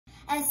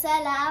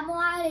Assalamu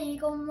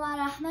alaikum wa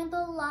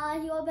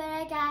rahmatullahi wa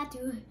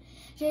barakatuh.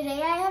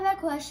 Today I have a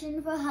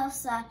question for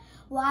Hafsa.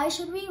 Why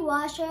should we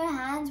wash our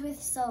hands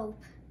with soap?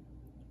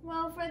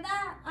 Well, for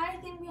that, I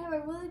think we have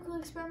a really cool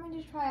experiment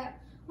to try out.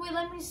 Wait,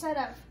 let me set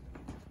up.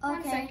 Okay.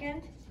 1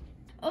 second.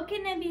 Okay,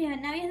 Nabiha,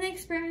 now we have the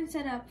experiment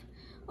set up.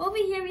 Over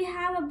here, we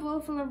have a bowl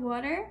full of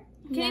water.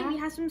 Okay, Yeah. we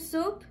have some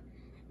soap,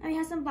 and we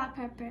have some black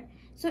pepper.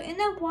 So in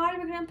the water,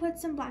 we're gonna put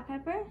some black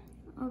pepper.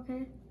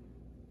 Okay.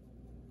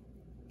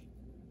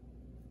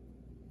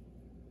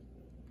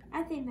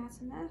 I think that's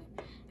enough.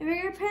 And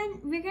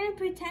we're gonna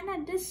pretend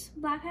that this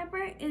black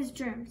pepper is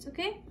germs,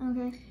 okay?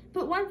 Okay.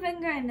 Put one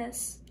finger in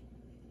this.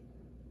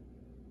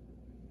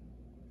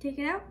 Take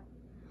it out.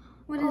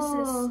 What is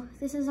this? Oh,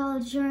 this is all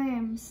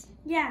germs.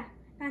 Yeah.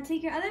 Now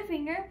take your other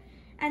finger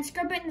and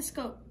scrub it in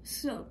the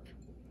soap.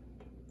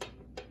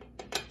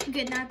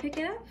 Good. Now pick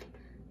it up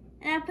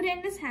and I put it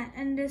in this hand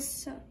and this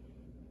soap.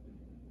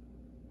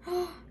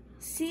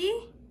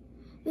 See?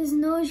 There's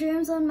no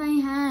germs on my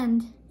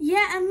hand.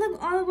 Yeah, and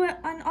look, all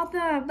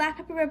the black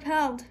pepper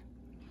repelled.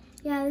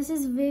 Yeah, this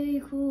is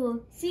very cool.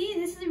 See,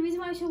 this is the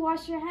reason why you should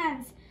wash your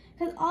hands,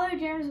 because all your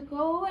germs will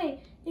go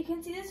away. You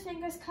can see this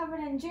finger's covered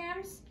in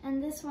germs.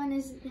 And this one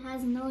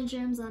has no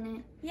germs on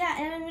it. Yeah,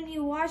 and then when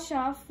you wash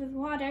off with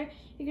water,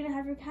 you're gonna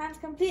have your hands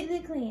completely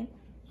clean.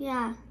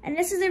 Yeah. And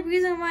this is the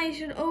reason why you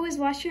should always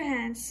wash your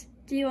hands.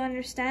 Do you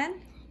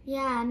understand?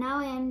 Yeah, now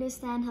I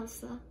understand,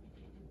 Hafsa.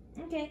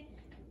 Okay.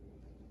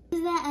 This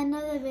is the end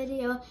of the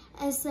video.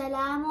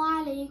 Assalamu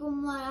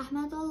alaikum wa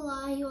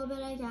rahmatullahi wa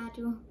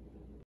barakatuh.